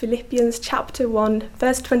Philippians chapter 1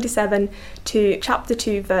 verse 27 to chapter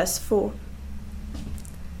 2 verse 4.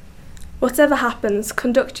 Whatever happens,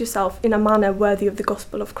 conduct yourself in a manner worthy of the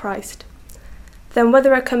gospel of Christ. Then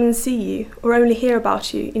whether I come and see you or only hear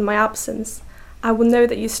about you in my absence, I will know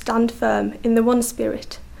that you stand firm in the one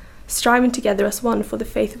spirit, striving together as one for the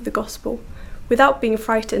faith of the gospel, without being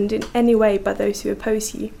frightened in any way by those who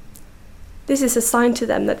oppose you. This is a sign to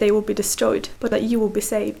them that they will be destroyed, but that you will be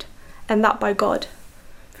saved, and that by God.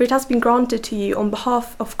 For it has been granted to you on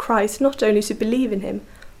behalf of Christ not only to believe in him,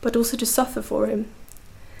 but also to suffer for him.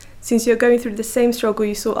 Since you are going through the same struggle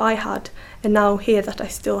you saw I had, and now hear that I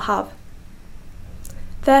still have.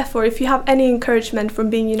 Therefore, if you have any encouragement from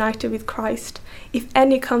being united with Christ, if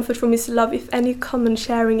any comfort from his love, if any common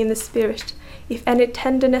sharing in the Spirit, if any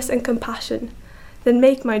tenderness and compassion, then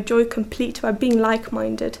make my joy complete by being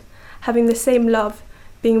like-minded, having the same love,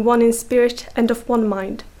 being one in spirit and of one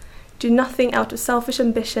mind. Do nothing out of selfish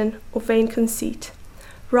ambition or vain conceit.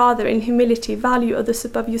 Rather, in humility, value others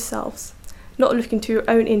above yourselves, not looking to your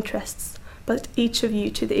own interests, but each of you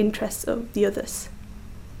to the interests of the others.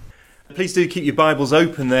 Please do keep your Bibles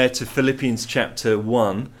open there to Philippians chapter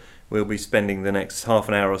 1. We'll be spending the next half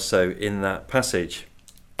an hour or so in that passage.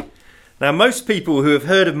 Now, most people who have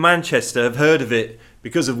heard of Manchester have heard of it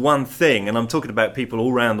because of one thing, and I'm talking about people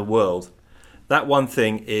all around the world. That one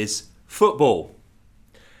thing is football.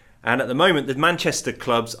 And at the moment, the Manchester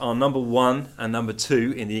clubs are number 1 and number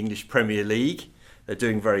 2 in the English Premier League. They're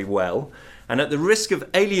doing very well. And at the risk of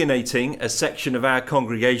alienating a section of our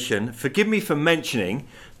congregation, forgive me for mentioning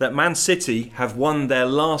that Man City have won their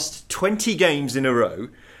last 20 games in a row,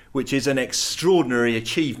 which is an extraordinary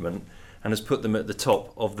achievement and has put them at the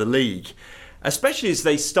top of the league. Especially as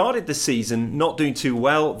they started the season not doing too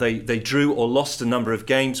well. They drew or lost a number of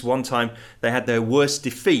games. One time they had their worst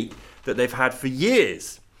defeat that they've had for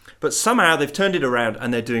years. But somehow they've turned it around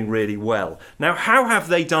and they're doing really well. Now, how have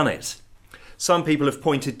they done it? Some people have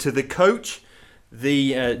pointed to the coach,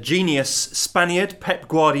 the genius Spaniard, Pep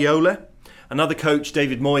Guardiola. Another coach,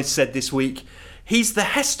 David Moyes, said this week, he's the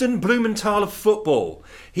Heston Blumenthal of football.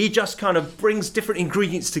 He just kind of brings different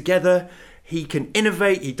ingredients together. He can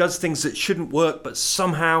innovate. He does things that shouldn't work, but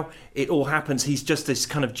somehow it all happens. He's just this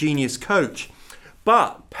kind of genius coach.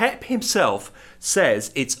 But Pep himself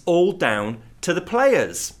says it's all down to the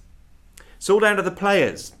players. It's all down to the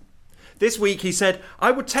players. This week he said, I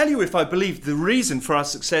would tell you if I believed the reason for our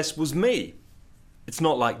success was me. It's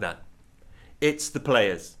not like that. It's the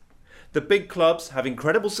players. The big clubs have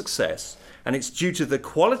incredible success, and it's due to the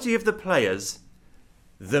quality of the players,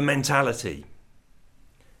 the mentality.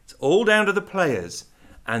 It's all down to the players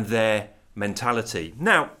and their mentality.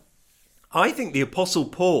 Now, I think the Apostle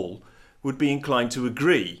Paul would be inclined to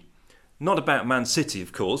agree, not about Man City,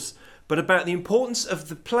 of course, but about the importance of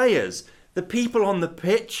the players, the people on the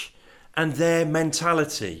pitch and their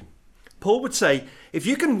mentality. Paul would say, if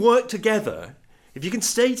you can work together, if you can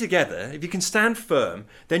stay together, if you can stand firm,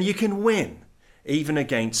 then you can win, even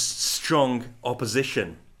against strong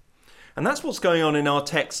opposition. And that's what's going on in our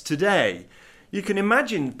text today. You can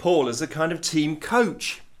imagine Paul as a kind of team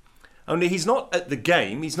coach. Only he's not at the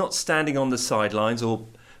game, he's not standing on the sidelines or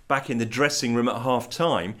back in the dressing room at half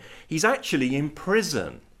time. He's actually in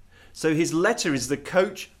prison. So his letter is the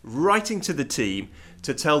coach writing to the team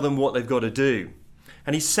to tell them what they've got to do.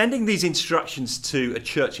 And he's sending these instructions to a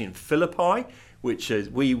church in Philippi, which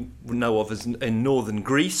we know of as in northern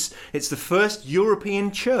Greece. It's the first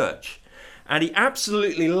European church. And he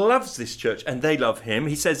absolutely loves this church, and they love him.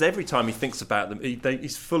 He says every time he thinks about them,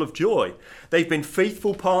 he's full of joy. They've been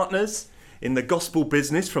faithful partners in the gospel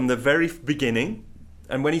business from the very beginning.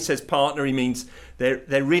 And when he says partner, he means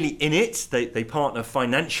they're really in it. They partner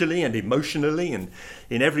financially and emotionally, and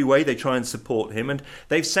in every way they try and support him. And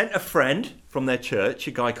they've sent a friend from their church,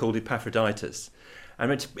 a guy called Epaphroditus.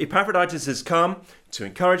 And Epaphroditus has come to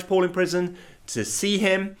encourage Paul in prison, to see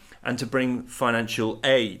him, and to bring financial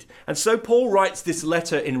aid. And so Paul writes this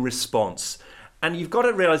letter in response. And you've got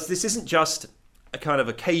to realize this isn't just a kind of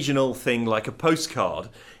occasional thing like a postcard.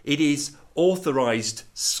 It is authorized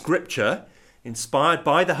scripture, inspired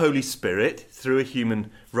by the Holy Spirit through a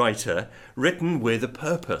human writer, written with a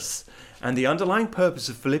purpose. And the underlying purpose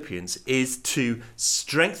of Philippians is to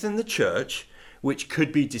strengthen the church, which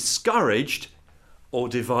could be discouraged or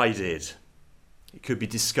divided. It could be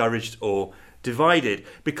discouraged or divided,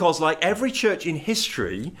 because like every church in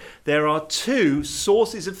history, there are two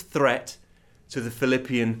sources of threat to the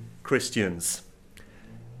Philippian Christians.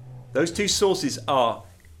 Those two sources are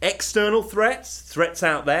external threats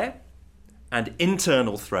out there, and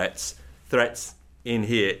internal threats in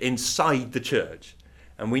here, inside the church.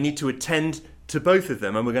 And we need to attend to both of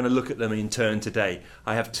them, and we're going to look at them in turn today.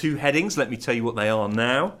 I have two headings. Let me tell you what they are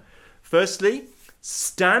now. Firstly,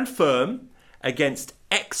 stand firm against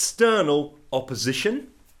external opposition.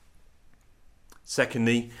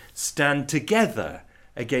 Secondly, stand together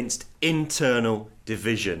against internal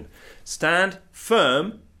division. Stand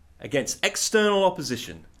firm against external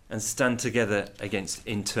opposition and stand together against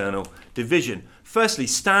internal division. Firstly,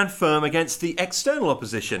 stand firm against the external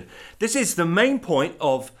opposition. This is the main point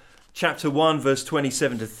of chapter 1, verse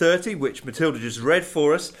 27 to 30, which Matilda just read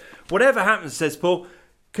for us. Whatever happens, says Paul,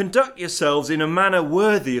 conduct yourselves in a manner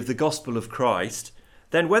worthy of the gospel of Christ.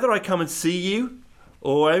 Then whether I come and see you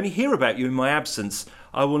or only hear about you in my absence,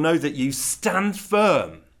 I will know that you stand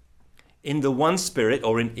firm in the one spirit,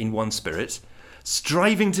 or in one spirit,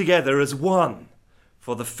 striving together as one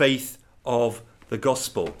for the faith of the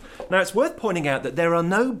gospel. Now, it's worth pointing out that there are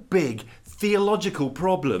no big theological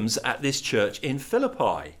problems at this church in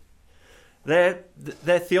Philippi. Their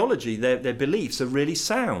theology, their beliefs are really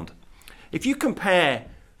sound. If you compare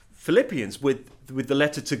Philippians with the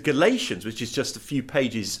letter to Galatians, which is just a few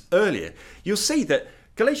pages earlier, you'll see that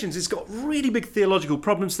Galatians has got really big theological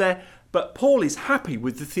problems there, but Paul is happy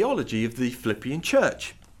with the theology of the Philippian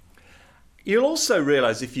church. You'll also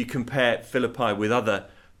realise, if you compare Philippi with other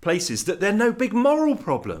places, that there are no big moral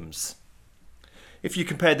problems. If you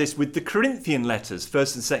compare this with the Corinthian letters,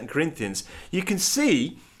 1st and 2nd Corinthians, you can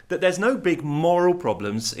see that there's no big moral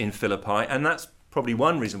problems in Philippi, and that's probably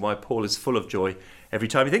one reason why Paul is full of joy every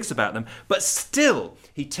time he thinks about them. But still,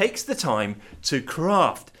 he takes the time to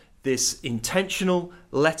craft this intentional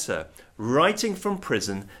letter, writing from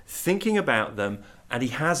prison, thinking about them, and he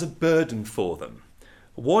has a burden for them.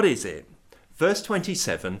 What is it? Verse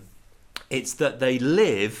 27, it's that they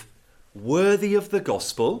live worthy of the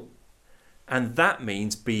gospel, and that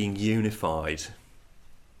means being unified.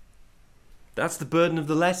 That's the burden of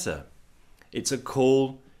the letter. It's a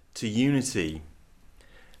call to unity.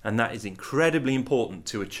 And that is incredibly important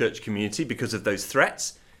to a church community because of those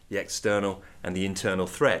threats, the external and the internal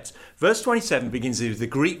threat. Verse 27 begins with the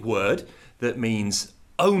Greek word that means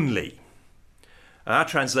only. Our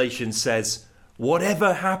translation says,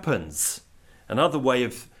 whatever happens. Another way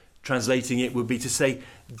of translating it would be to say,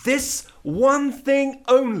 this one thing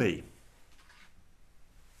only.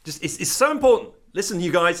 It's so important. Listen,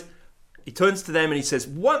 you guys. He turns to them and he says,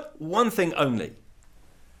 one thing only.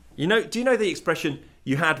 Do you know the expression,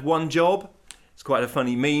 you had one job? It's quite a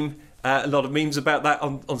funny meme. A lot of memes about that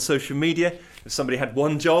on social media. If somebody had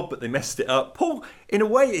one job, but they messed it up. Paul, in a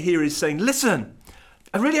way here, is saying, listen,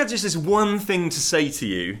 I really have just this one thing to say to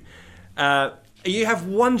you. You have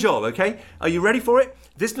one job, okay? Are you ready for it?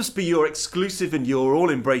 This must be your exclusive and your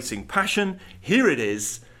all-embracing passion. Here it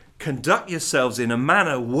is. Conduct yourselves in a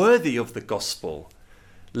manner worthy of the gospel.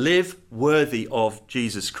 Live worthy of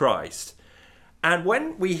Jesus Christ. And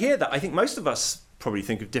when we hear that, I think most of us probably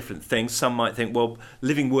think of different things. Some might think, well,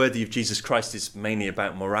 living worthy of Jesus Christ is mainly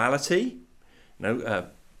about morality,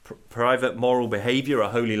 private moral behaviour, a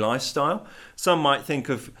holy lifestyle. Some might think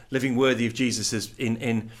of living worthy of Jesus as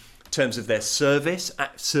in terms of their service,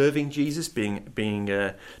 serving Jesus, doing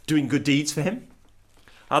good deeds for him.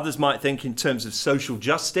 Others might think in terms of social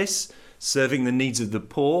justice, serving the needs of the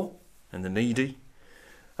poor and the needy.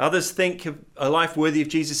 Others think of a life worthy of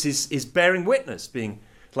Jesus is bearing witness, being,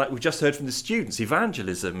 like we've just heard from the students,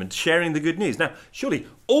 evangelism and sharing the good news. Now, surely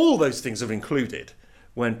all those things are included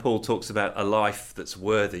when Paul talks about a life that's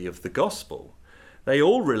worthy of the gospel. They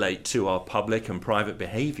all relate to our public and private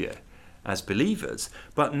behaviour as believers.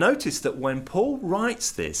 But notice that when Paul writes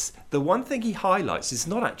this, the one thing he highlights is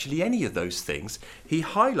not actually any of those things. He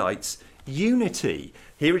highlights unity.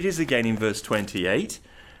 Here it is again in verse 28.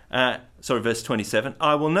 Verse 27.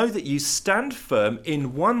 I will know that you stand firm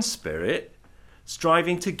in one spirit,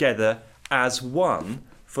 striving together as one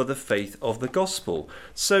for the faith of the gospel.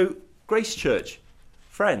 So, Grace Church,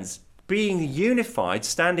 friends, being unified,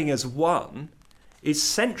 standing as one, is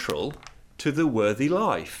central to the worthy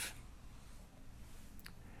life.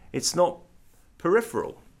 It's not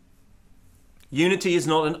peripheral. Unity is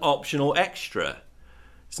not an optional extra.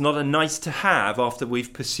 It's not a nice to have after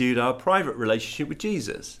we've pursued our private relationship with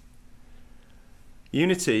Jesus.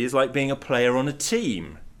 Unity is like being a player on a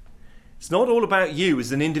team. It's not all about you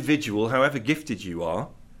as an individual, however gifted you are.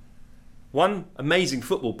 One amazing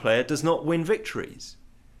football player does not win victories.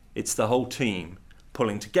 It's the whole team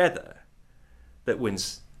pulling together that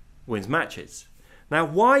wins matches. Now,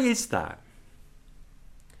 why is that?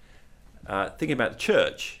 Thinking about the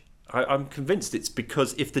church, I'm convinced it's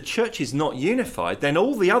because if the church is not unified, then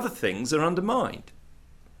all the other things are undermined.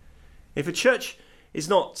 If a church is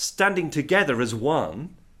not standing together as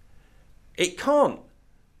one, it can't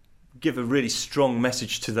give a really strong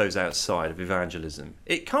message to those outside of evangelism.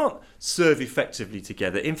 It can't serve effectively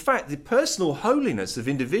together. In fact, the personal holiness of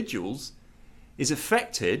individuals is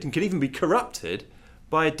affected and can even be corrupted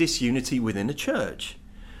by a disunity within a church.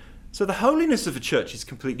 So the holiness of a church is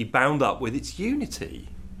completely bound up with its unity.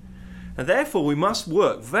 And therefore we must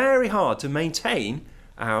work very hard to maintain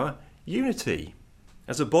our unity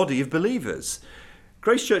as a body of believers.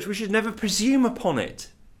 Grace Church, we should never presume upon it.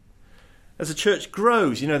 As a church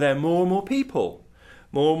grows, there are more and more people,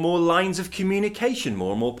 more and more lines of communication,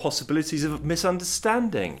 more and more possibilities of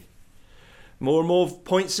misunderstanding, more and more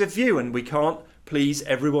points of view, and we can't please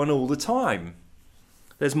everyone all the time.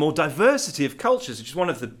 There's more diversity of cultures, which is one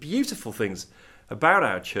of the beautiful things about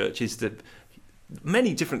our church, is the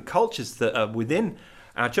many different cultures that are within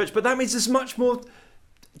our church, but that means there's much more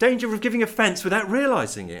danger of giving offence without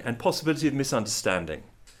realising it, and possibility of misunderstanding.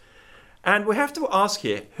 And we have to ask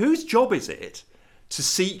here, whose job is it to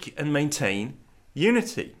seek and maintain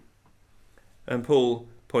unity? And Paul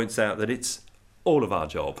points out that it's all of our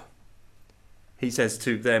job. He says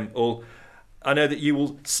to them all, I know that you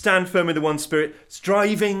will stand firm in the one spirit,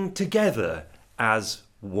 striving together as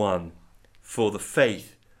one for the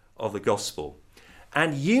faith of the gospel.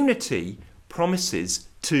 And unity promises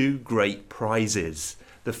two great prizes.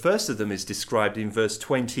 The first of them is described in verse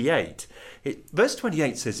 28. Verse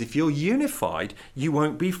 28 says, if you're unified, you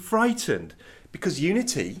won't be frightened. Because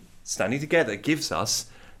unity, standing together, gives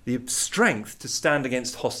us the strength to stand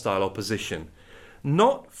against hostile opposition.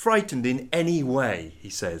 Not frightened in any way, he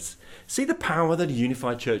says. See the power that a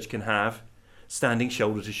unified church can have, standing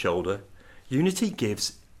shoulder to shoulder. Unity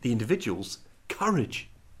gives the individuals courage,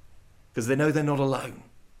 because they know they're not alone.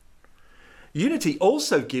 Unity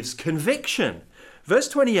also gives conviction. Verse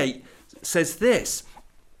 28 says this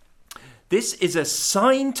is a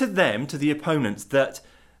sign to them, to the opponents, that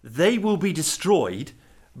they will be destroyed,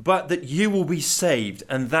 but that you will be saved,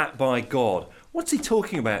 and that by God. What's he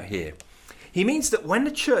talking about here? He means that when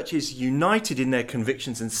the church is united in their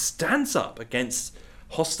convictions and stands up against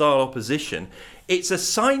hostile opposition, it's a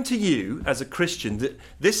sign to you as a Christian that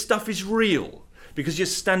this stuff is real, because you're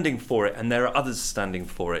standing for it and there are others standing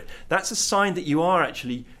for it. That's a sign that you are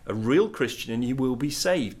actually a real Christian and you will be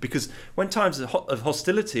saved. Because when times of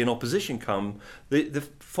hostility and opposition come, the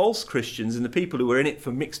false Christians and the people who are in it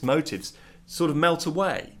for mixed motives sort of melt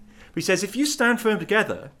away. But he says, if you stand firm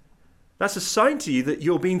together, that's a sign to you that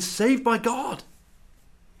you're being saved by God.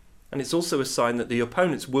 And it's also a sign that the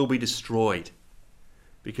opponents will be destroyed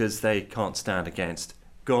because they can't stand against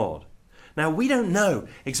God. Now, we don't know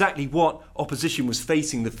exactly what opposition was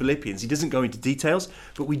facing the Philippians. He doesn't go into details,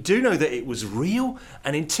 but we do know that it was real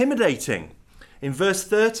and intimidating. In verse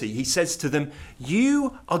 30, he says to them,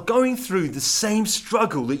 you are going through the same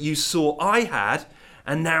struggle that you saw I had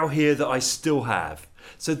and now hear that I still have.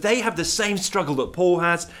 So they have the same struggle that Paul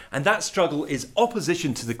has, and that struggle is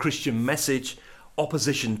opposition to the Christian message,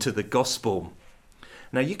 opposition to the gospel.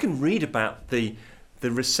 Now, you can read about the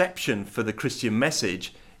reception for the Christian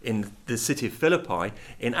message in the city of Philippi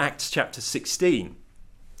in Acts chapter 16.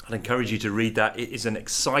 I'd encourage you to read that. It is an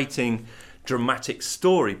exciting, dramatic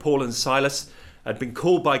story. Paul and Silas had been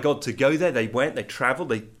called by God to go there. They went, they travelled,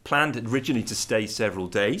 they planned originally to stay several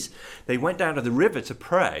days. They went down to the river to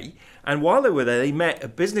pray, and while they were there, they met a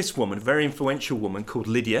businesswoman, a very influential woman called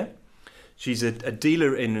Lydia. She's a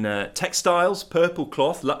dealer in textiles, purple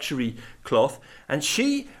cloth, luxury cloth, and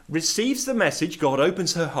she receives the message. God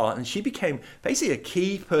opens her heart, and she became basically a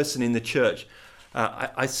key person in the church.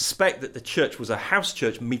 I suspect that the church was a house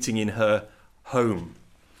church meeting in her home.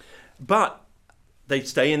 But they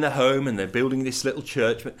stay in their home and they're building this little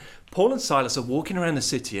church. But Paul and Silas are walking around the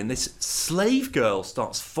city, and this slave girl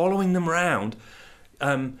starts following them around,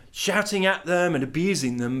 shouting at them and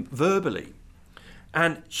abusing them verbally.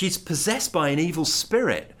 And she's possessed by an evil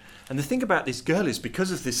spirit. And the thing about this girl is, because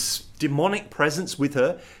of this demonic presence with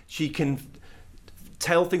her, she can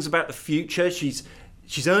tell things about the future. She's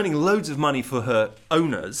earning loads of money for her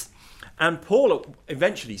owners. And Paul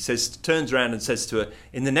eventually turns around and says to her,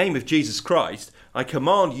 in the name of Jesus Christ, I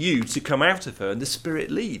command you to come out of her, and the spirit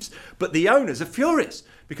leaves. But the owners are furious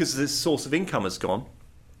because this source of income has gone.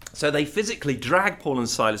 So they physically drag Paul and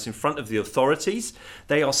Silas in front of the authorities.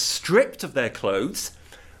 They are stripped of their clothes,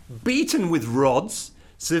 beaten with rods,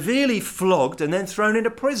 severely flogged, and then thrown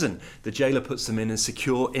into prison. The jailer puts them in a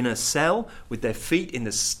secure inner cell with their feet in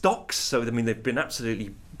the stocks. So, they've been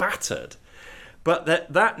absolutely battered. But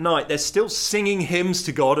that night, they're still singing hymns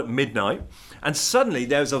to God at midnight. And suddenly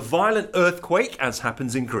there's a violent earthquake, as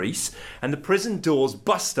happens in Greece, and the prison doors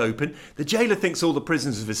bust open. The jailer thinks all the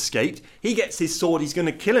prisoners have escaped. He gets his sword. He's going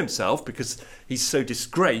to kill himself because he's so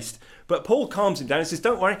disgraced. But Paul calms him down and says,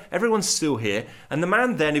 don't worry, everyone's still here. And the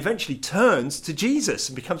man then eventually turns to Jesus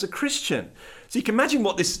and becomes a Christian. So you can imagine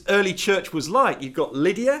what this early church was like. You've got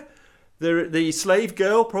Lydia, the slave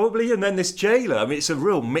girl probably, and then this jailer. I mean, it's a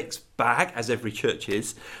real mixed bag, as every church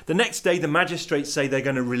is. The next day, the magistrates say they're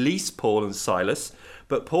going to release Paul and Silas,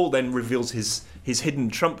 but Paul then reveals his hidden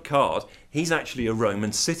trump card. He's actually a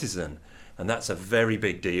Roman citizen, and that's a very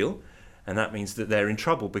big deal. And that means that they're in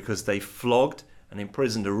trouble because they flogged and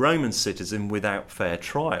imprisoned a Roman citizen without fair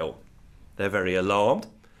trial. They're very alarmed.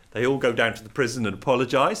 They all go down to the prison and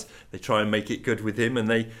apologise. They try and make it good with him, and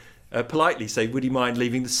they politely say, would he mind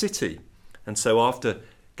leaving the city? And so after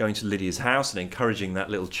going to Lydia's house and encouraging that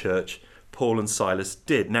little church, Paul and Silas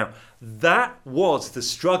did. Now, that was the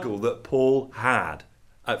struggle that Paul had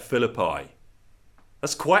at Philippi.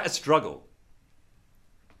 That's quite a struggle.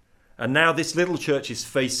 And now this little church is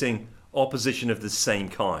facing opposition of the same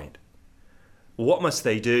kind. What must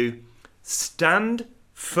they do? Stand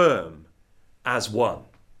firm as one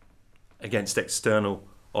against external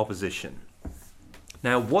opposition.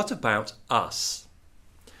 Now, what about us?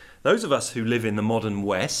 Those of us who live in the modern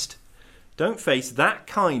West don't face that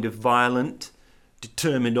kind of violent,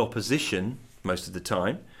 determined opposition most of the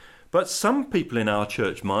time, but some people in our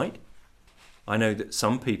church might. I know that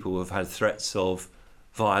some people have had threats of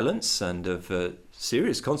violence and of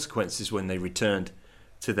serious consequences when they returned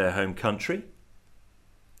to their home country.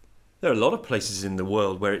 There are a lot of places in the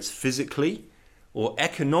world where it's physically or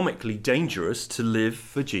economically dangerous to live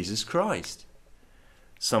for Jesus Christ.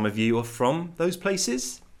 Some of you are from those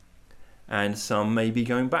places, and some may be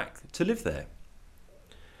going back to live there.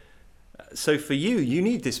 So for you, you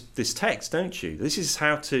need this text, don't you? This is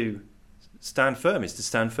how to stand firm, is to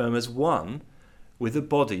stand firm as one with a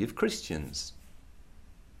body of Christians.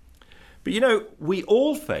 But you know, we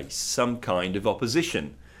all face some kind of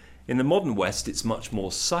opposition. In the modern West, it's much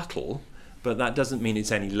more subtle, but that doesn't mean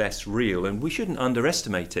it's any less real, and we shouldn't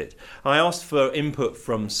underestimate it. I asked for input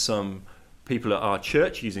from some people at our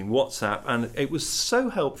church using WhatsApp, and it was so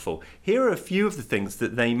helpful. Here are a few of the things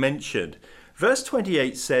that they mentioned. Verse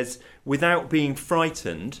 28 says, without being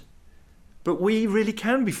frightened, but we really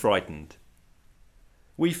can be frightened.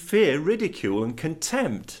 We fear ridicule and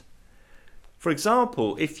contempt. For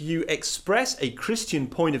example, if you express a Christian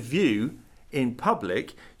point of view in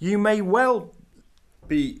public, you may well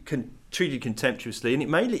be treated contemptuously, and it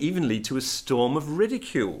may even lead to a storm of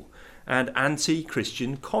ridicule and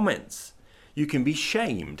anti-Christian comments. You can be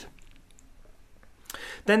shamed.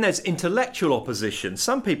 Then there's intellectual opposition.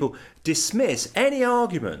 Some people dismiss any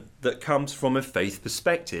argument that comes from a faith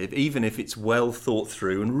perspective, even if it's well thought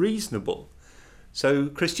through and reasonable. So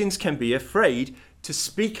Christians can be afraid to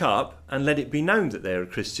speak up and let it be known that they're a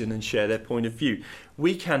Christian and share their point of view.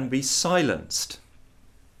 We can be silenced.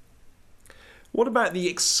 What about the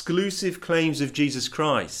exclusive claims of Jesus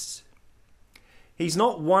Christ? He's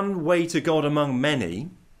not one way to God among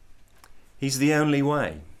many. He's the only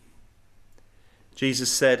way.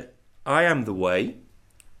 Jesus said, I am the way,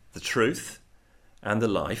 the truth, and the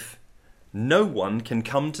life. No one can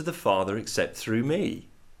come to the Father except through me.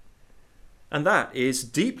 And that is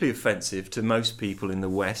deeply offensive to most people in the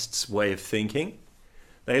West's way of thinking.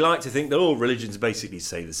 They like to think that all religions basically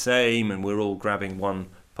say the same and we're all grabbing one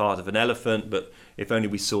part of an elephant, but if only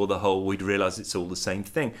we saw the whole, we'd realise it's all the same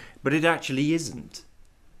thing. But it actually isn't.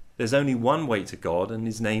 There's only one way to God, and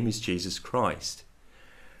his name is Jesus Christ.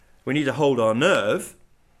 We need to hold our nerve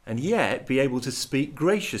and yet be able to speak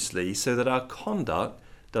graciously so that our conduct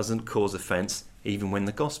doesn't cause offence even when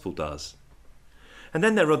the gospel does. And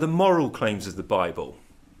then there are the moral claims of the Bible.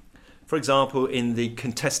 For example, in the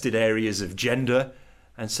contested areas of gender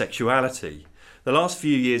and sexuality. The last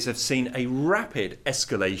few years have seen a rapid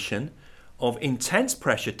escalation of intense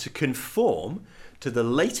pressure to conform to the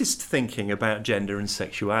latest thinking about gender and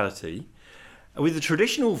sexuality, with the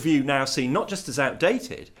traditional view now seen not just as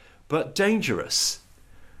outdated, but dangerous.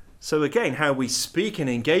 So again, how we speak and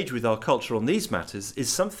engage with our culture on these matters is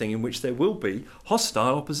something in which there will be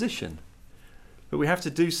hostile opposition. But we have to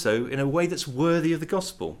do so in a way that's worthy of the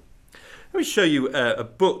gospel. Let me show you a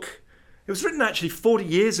book. It was written actually 40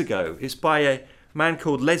 years ago. It's by a man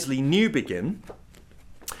called Leslie Newbigin.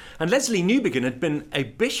 And Leslie Newbigin had been a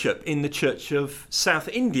bishop in the Church of South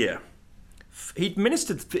India. He'd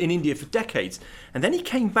ministered in India for decades, and then he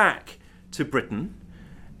came back to Britain,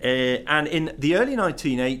 and in the early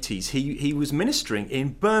 1980s he was ministering in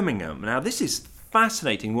Birmingham. Now this is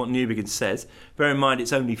fascinating what Newbigin says. Bear in mind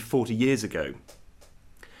it's only 40 years ago.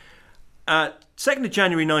 2nd of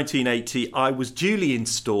January 1980 I was duly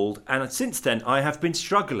installed, and since then I have been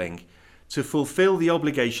struggling to fulfil the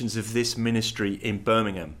obligations of this ministry in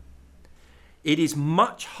Birmingham. it is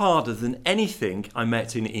much harder than anything I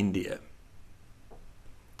met in India.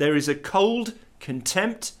 There is a cold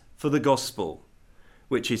contempt for the gospel,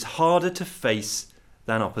 which is harder to face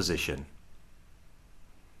than opposition.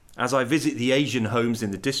 As I visit the Asian homes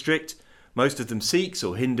in the district, most of them Sikhs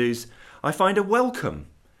or Hindus, I find a welcome,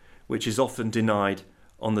 which is often denied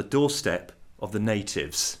on the doorstep of the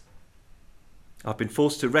natives. I've been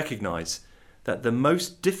forced to recognise that the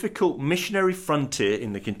most difficult missionary frontier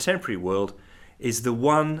in the contemporary world is the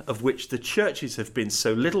one of which the churches have been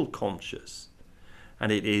so little conscious,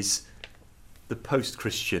 and it is the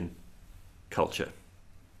post-Christian culture.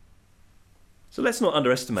 So let's not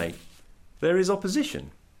underestimate. There is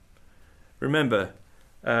opposition. Remember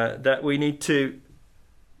that we need to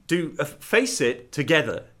face it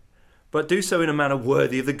together, but do so in a manner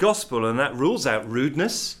worthy of the gospel, and that rules out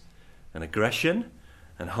rudeness and aggression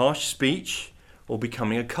and harsh speech or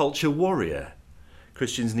becoming a culture warrior.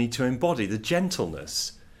 Christians need to embody the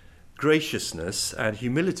gentleness, graciousness and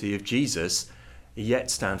humility of Jesus,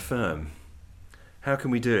 yet stand firm. How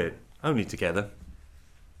can we do it? Only together.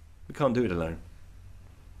 We can't do it alone.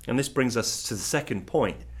 And this brings us to the second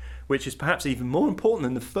point, which is perhaps even more important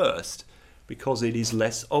than the first, because it is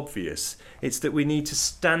less obvious. It's that we need to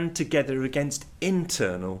stand together against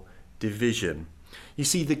internal division. You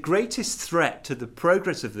see, the greatest threat to the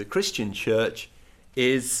progress of the Christian church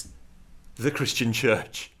is the Christian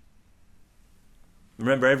church.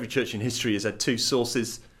 Remember, every church in history has had two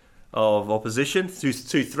sources of opposition,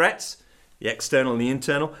 two threats, the external and the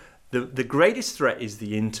internal. The greatest threat is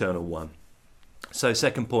the internal one. So,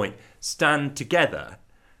 second point, stand together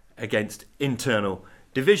against internal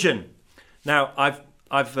division. Now,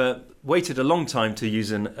 I've waited a long time to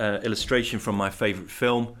use an illustration from my favourite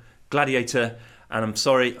film, Gladiator, and I'm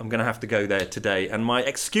sorry, I'm going to have to go there today. And my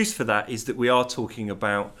excuse for that is that we are talking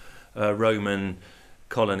about Roman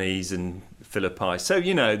colonies and Philippi. So,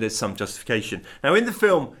 you know, there's some justification. Now, in the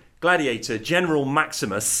film Gladiator, General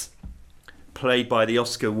Maximus, played by the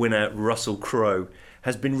Oscar winner Russell Crowe,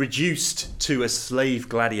 has been reduced to a slave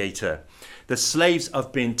gladiator. The slaves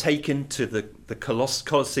have been taken to the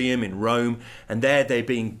Colosseum in Rome, and there they're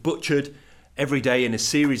being butchered every day in a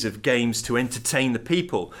series of games to entertain the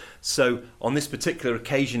people. So on this particular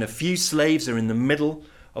occasion, a few slaves are in the middle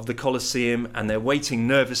of the Colosseum and they're waiting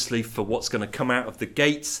nervously for what's going to come out of the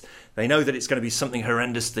gates. They know that it's going to be something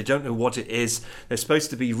horrendous. They don't know what it is. They're supposed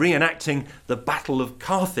to be reenacting the Battle of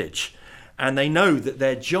Carthage, and they know that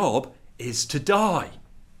their job is to die.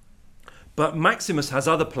 But Maximus has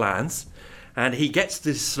other plans, and he gets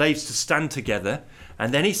the slaves to stand together,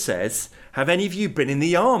 and then he says, "Have any of you been in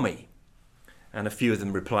the army?" And a few of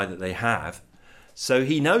them reply that they have. So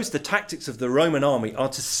he knows the tactics of the Roman army are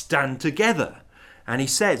to stand together. And he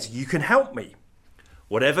says, "You can help me.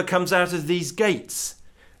 Whatever comes out of these gates,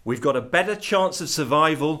 we've got a better chance of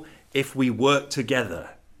survival if we work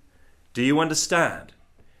together. Do you understand?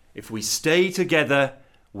 If we stay together,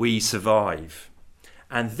 we survive."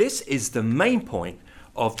 And this is the main point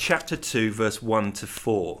of chapter 2, verse 1 to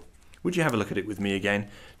 4. Would you have a look at it with me again?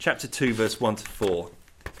 Chapter 2, verse 1 to 4.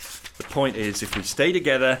 The point is, if we stay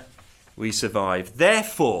together, we survive.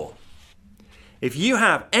 Therefore, if you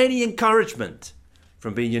have any encouragement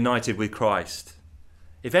from being united with Christ,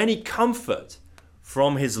 if any comfort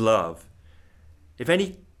from his love, if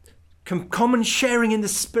any common sharing in the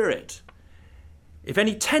Spirit, if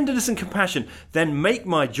any tenderness and compassion, then make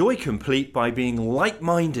my joy complete by being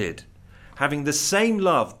like-minded, having the same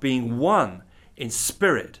love, being one in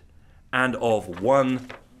spirit and of one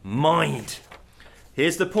mind.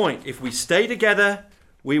 Here's the point. If we stay together,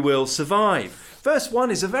 we will survive. Verse 1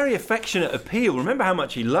 is a very affectionate appeal. Remember how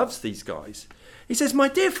much he loves these guys. He says, "My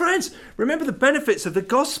dear friends, remember the benefits of the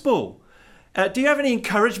gospel. Do you have any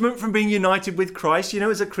encouragement from being united with Christ? You know,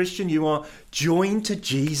 as a Christian, you are joined to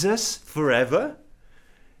Jesus forever.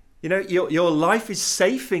 You know, your life is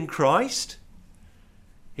safe in Christ.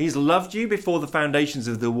 He's loved you before the foundations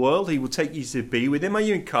of the world. He will take you to be with him. Are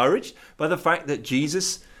you encouraged by the fact that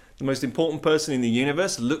Jesus, the most important person in the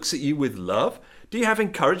universe, looks at you with love? Do you have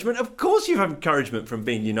encouragement? Of course you have encouragement from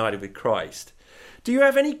being united with Christ. Do you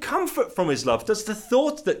have any comfort from his love? Does the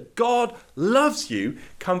thought that God loves you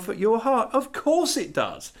comfort your heart? Of course it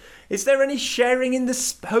does. Is there any sharing in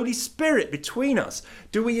the Holy Spirit between us?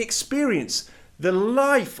 Do we experience the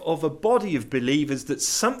life of a body of believers that's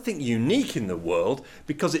something unique in the world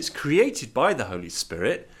because it's created by the Holy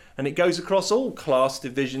Spirit, and it goes across all class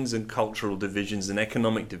divisions and cultural divisions and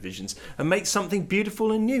economic divisions and makes something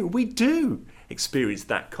beautiful and new? We do experience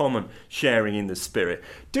that common sharing in the Spirit.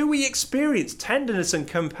 Do we experience tenderness and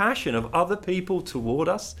compassion of other people toward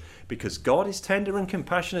us because God is tender and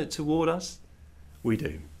compassionate toward us? We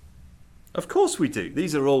do. Of course we do.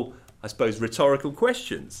 These are all, I suppose, rhetorical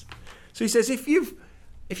questions. So he says, if you're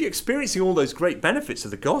experiencing all those great benefits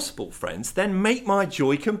of the gospel, friends, then make my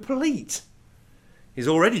joy complete. He's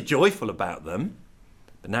already joyful about them,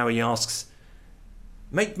 but now he asks,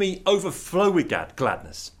 make me overflow with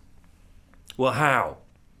gladness. Well, how?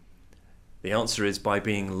 The answer is by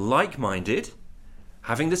being like-minded,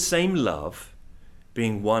 having the same love,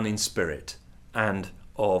 being one in spirit, and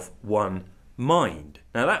of one mind.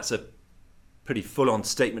 Now that's a pretty full-on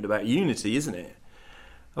statement about unity, isn't it?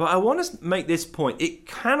 Well, I want to make this point. It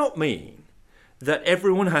cannot mean that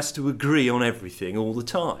everyone has to agree on everything all the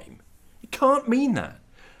time. It can't mean that.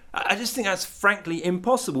 I just think that's frankly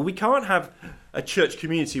impossible. We can't have a church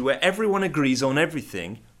community where everyone agrees on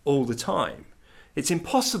everything all the time. It's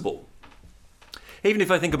impossible. Even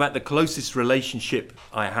if I think about the closest relationship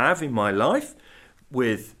I have in my life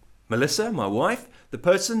with Melissa, my wife, the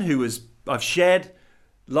person who I've shared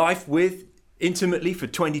life with intimately for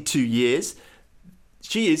 22 years,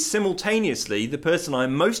 she is simultaneously the person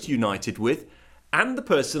I'm most united with and the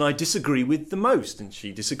person I disagree with the most. And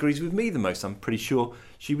she disagrees with me the most. I'm pretty sure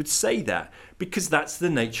she would say that, because that's the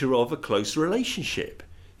nature of a close relationship.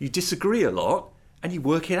 You disagree a lot and you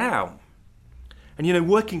work it out. And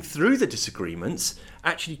working through the disagreements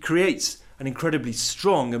actually creates an incredibly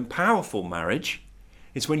strong and powerful marriage.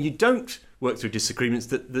 It's when you don't work through disagreements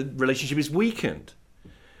that the relationship is weakened.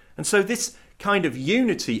 And so this kind of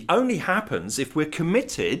unity only happens if we're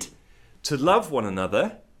committed to love one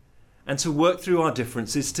another and to work through our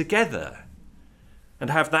differences together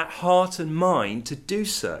and have that heart and mind to do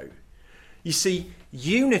so. You see,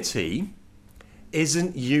 unity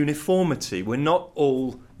isn't uniformity. We're not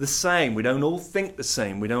all the same. We don't all think the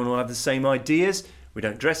same. We don't all have the same ideas. We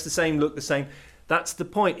don't dress the same, look the same. That's the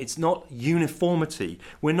point. It's not uniformity.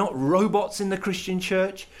 We're not robots in the Christian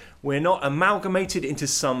church. We're not amalgamated into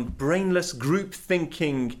some brainless group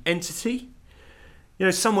thinking entity.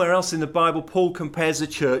 Somewhere else in the Bible, Paul compares the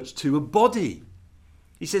church to a body.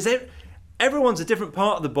 He says everyone's a different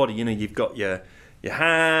part of the body. You've got your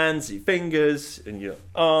hands, your fingers, and your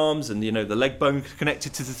arms, and the leg bone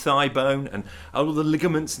connected to the thigh bone, and all the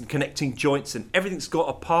ligaments and connecting joints, and everything's got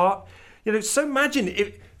a part. So imagine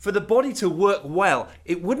if for the body to work well,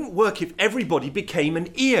 it wouldn't work if everybody became an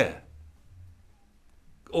ear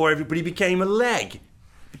or everybody became a leg,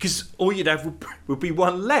 because all you'd have would be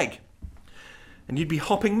one leg, and you'd be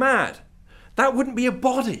hopping mad. That wouldn't be a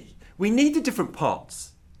body. We need the different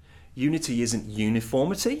parts. Unity isn't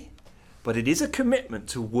uniformity, but it is a commitment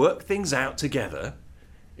to work things out together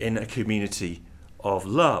in a community of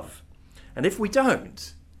love. And if we're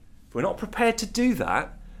not prepared to do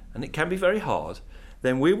that, and it can be very hard,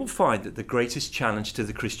 then we will find that the greatest challenge to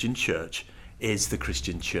the Christian church is the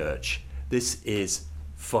Christian church. This is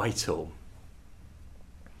vital.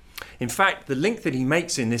 In fact, the link that he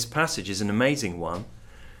makes in this passage is an amazing one.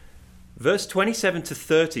 Verse 27 to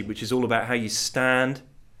 30, which is all about how you stand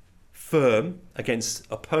firm against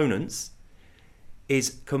opponents,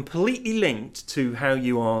 is completely linked to how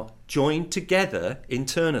you are joined together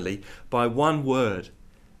internally by one word,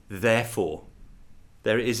 therefore.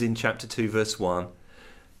 There it is in chapter 2, verse 1.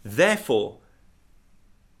 Therefore,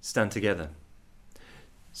 stand together.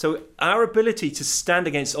 So our ability to stand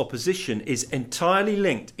against opposition is entirely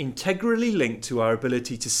linked, integrally linked to our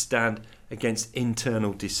ability to stand against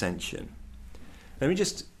internal dissension. Let me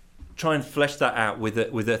just try and flesh that out with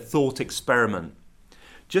a thought experiment.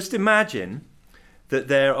 Just imagine that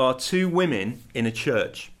there are two women in a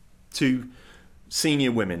church, two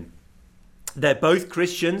senior women. They're both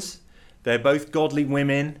Christians. They're both godly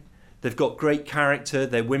women. They've got great character.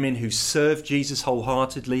 They're women who serve Jesus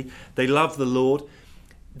wholeheartedly. They love the Lord.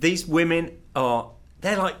 These women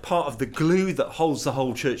they're like part of the glue that holds the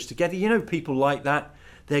whole church together. People like that.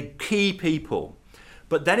 They're key people.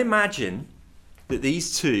 But then imagine that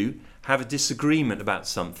these two have a disagreement about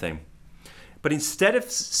something. But instead of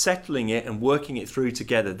settling it and working it through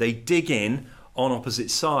together, they dig in on opposite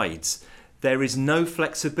sides. There is no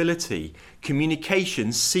flexibility.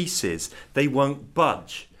 Communication ceases. They won't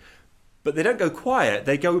budge. But they don't go quiet.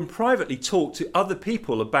 They go and privately talk to other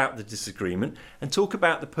people about the disagreement and talk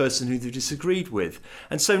about the person who they disagreed with.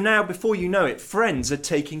 And so now, before you know it, friends are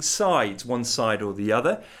taking sides, one side or the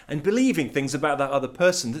other, and believing things about that other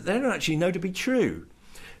person that they don't actually know to be true.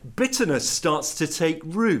 Bitterness starts to take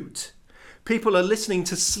root. People are listening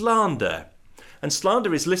to slander. And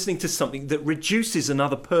slander is listening to something that reduces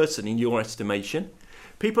another person in your estimation.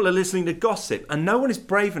 People are listening to gossip, and no one is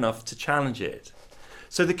brave enough to challenge it.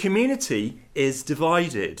 So the community is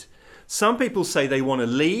divided. Some people say they want to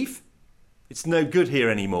leave It's no good here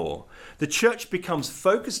anymore. The church becomes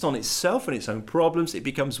focused on itself and its own problems. It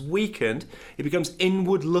becomes weakened. It becomes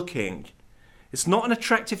inward looking. It's not an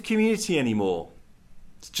attractive community anymore.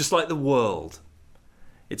 It's just like the world.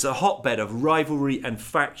 It's a hotbed of rivalry and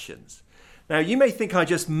factions. Now, you may think I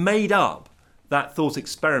just made up that thought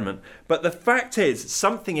experiment, but the fact is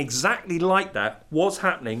something exactly like that was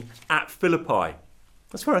happening at Philippi.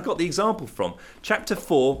 That's where I got the example from. Chapter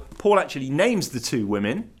 4, Paul actually names the two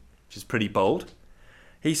women, which is pretty bold.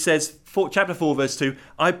 He says, chapter 4, verse 2,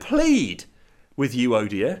 I plead with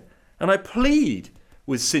Euodia and I plead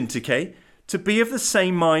with Syntyche to be of the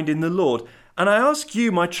same mind in the Lord. And I ask you,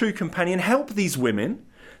 my true companion, help these women,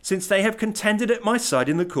 since they have contended at my side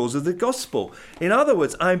in the cause of the gospel. In other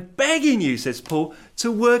words, I'm begging you, says Paul, to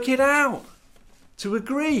work it out, to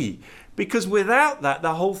agree, because without that,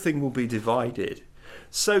 the whole thing will be divided.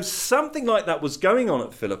 So something like that was going on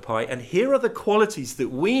at Philippi, and here are the qualities that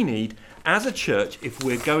we need as a church if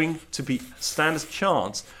we're going to stand a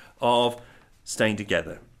chance of staying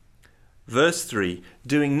together. Verse 3,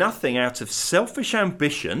 doing nothing out of selfish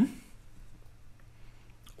ambition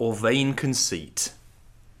or vain conceit.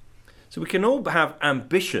 So we can all have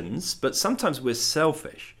ambitions, but sometimes we're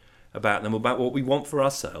selfish about them, about what we want for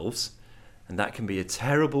ourselves, and that can be a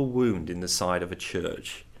terrible wound in the side of a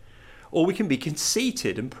church. Or we can be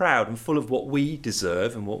conceited and proud and full of what we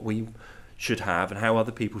deserve and what we should have and how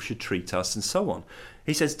other people should treat us and so on.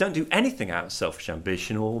 He says, don't do anything out of selfish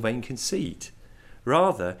ambition or vain conceit.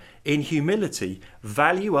 Rather, in humility,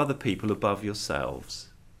 value other people above yourselves.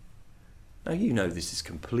 Now, you know this is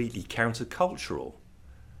completely countercultural.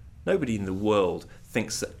 Nobody in the world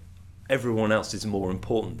thinks that everyone else is more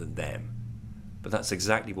important than them. But that's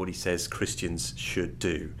exactly what he says Christians should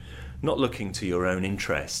do. Not looking to your own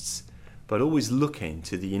interests, but always looking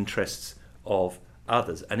to the interests of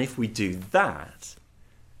others. And if we do that,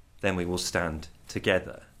 then we will stand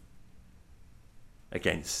together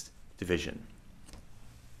against division.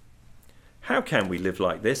 How can we live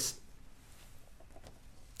like this?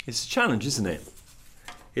 It's a challenge, isn't it?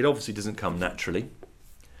 It obviously doesn't come naturally.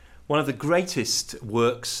 One of the greatest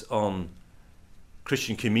works on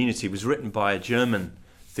Christian community was written by a German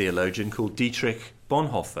theologian called Dietrich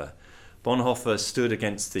Bonhoeffer. Bonhoeffer stood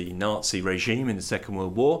against the Nazi regime in the Second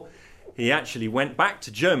World War. He actually went back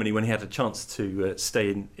to Germany when he had a chance to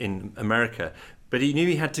stay in America, but he knew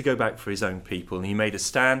he had to go back for his own people, and he made a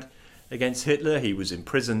stand against Hitler. He was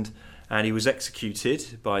imprisoned and he was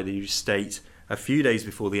executed by the state a few days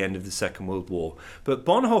before the end of the Second World War. But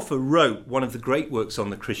Bonhoeffer wrote one of the great works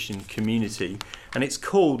on the Christian community, and it's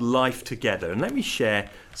called Life Together. And let me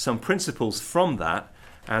share some principles from that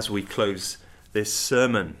as we close this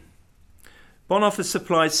sermon. Bonhoeffer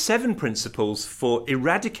supplies 7 principles for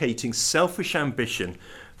eradicating selfish ambition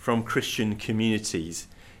from Christian communities.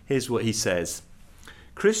 Here's what he says.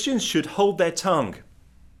 Christians should hold their tongue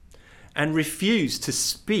and refuse to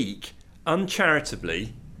speak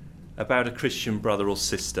uncharitably about a Christian brother or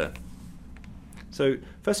sister. So,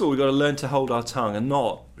 first of all, we've got to learn to hold our tongue and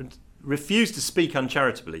not refuse to speak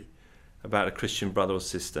uncharitably about a Christian brother or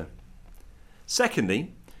sister.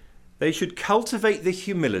 Secondly, they should cultivate the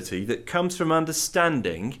humility that comes from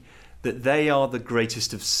understanding that they are the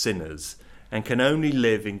greatest of sinners and can only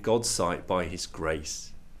live in God's sight by his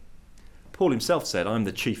grace. Paul himself said, I'm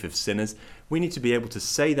the chief of sinners. We need to be able to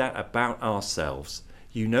say that about ourselves.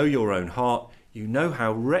 You know your own heart. You know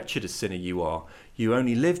how wretched a sinner you are. You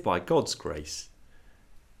only live by God's grace.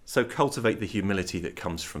 So cultivate the humility that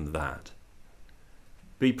comes from that.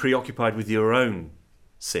 Be preoccupied with your own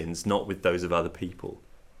sins, not with those of other people.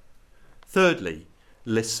 Thirdly,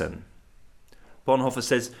 listen. Bonhoeffer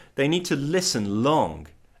says they need to listen long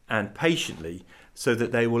and patiently so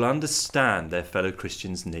that they will understand their fellow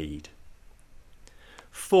Christians' need.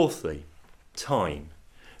 Fourthly, time.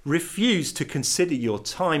 Refuse to consider your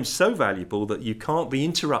time so valuable that you can't be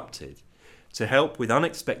interrupted to help with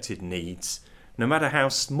unexpected needs, no matter how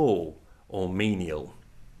small or menial.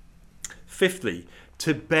 Fifthly,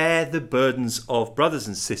 to bear the burdens of brothers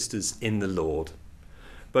and sisters in the Lord,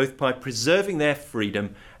 both by preserving their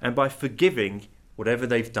freedom and by forgiving whatever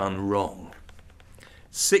they've done wrong.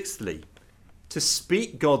 Sixthly, to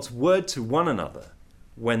speak God's word to one another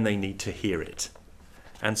when they need to hear it.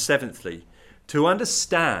 And seventhly, to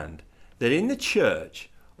understand that in the church,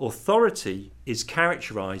 authority is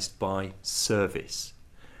characterized by service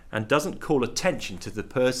and doesn't call attention to the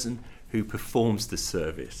person who performs the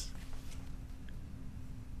service.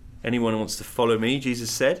 Anyone who wants to follow me, Jesus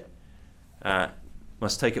said,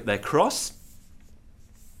 must take up their cross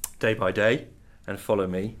day by day and follow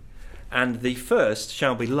me. And the first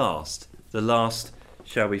shall be last, the last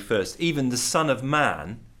shall be first. Even the Son of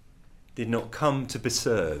Man did not come to be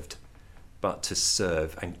served, but to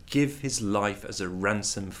serve and give his life as a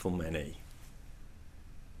ransom for many.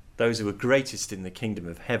 Those who are greatest in the kingdom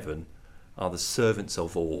of heaven are the servants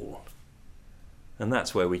of all. And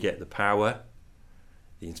that's where we get the power,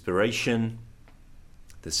 the inspiration,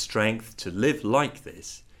 the strength to live like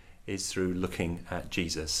this is through looking at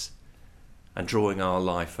Jesus and drawing our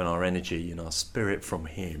life and our energy and our spirit from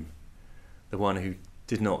him, the one who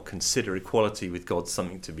did not consider equality with God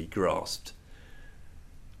something to be grasped,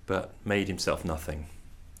 but made himself nothing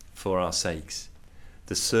for our sakes,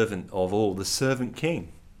 the servant of all, the servant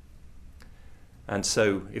king. And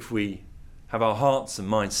so if we have our hearts and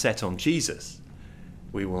minds set on Jesus,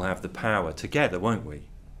 we will have the power together, won't we,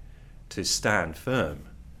 to stand firm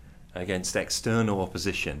against external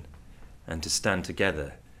opposition and to stand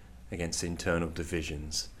together against internal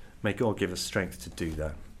divisions. May God give us strength to do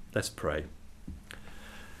that. Let's pray.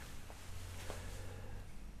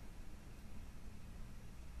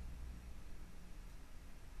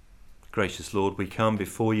 Gracious Lord, we come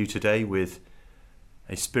before you today with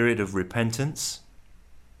a spirit of repentance.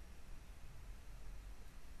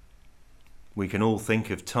 We can all think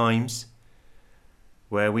of times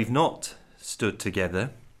where we've not stood together,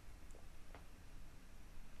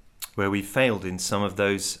 where we've failed in some of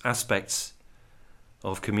those aspects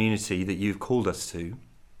of community that you've called us to,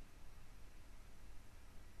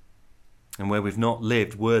 and where we've not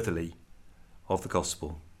lived worthily of the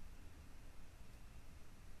gospel.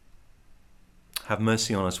 Have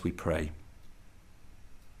mercy on us, we pray.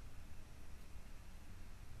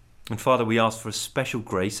 And Father, we ask for a special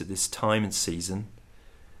grace at this time and season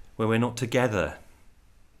where we're not together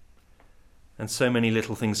and so many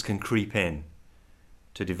little things can creep in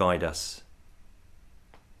to divide us.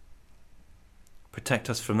 Protect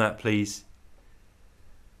us from that, please.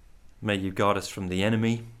 May you guard us from the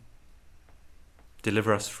enemy.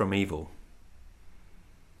 Deliver us from evil.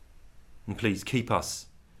 And please keep us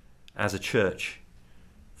as a church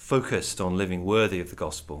focused on living worthy of the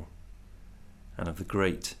gospel and of the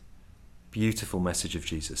great, beautiful message of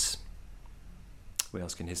Jesus. We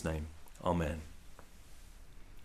ask in his name. Amen.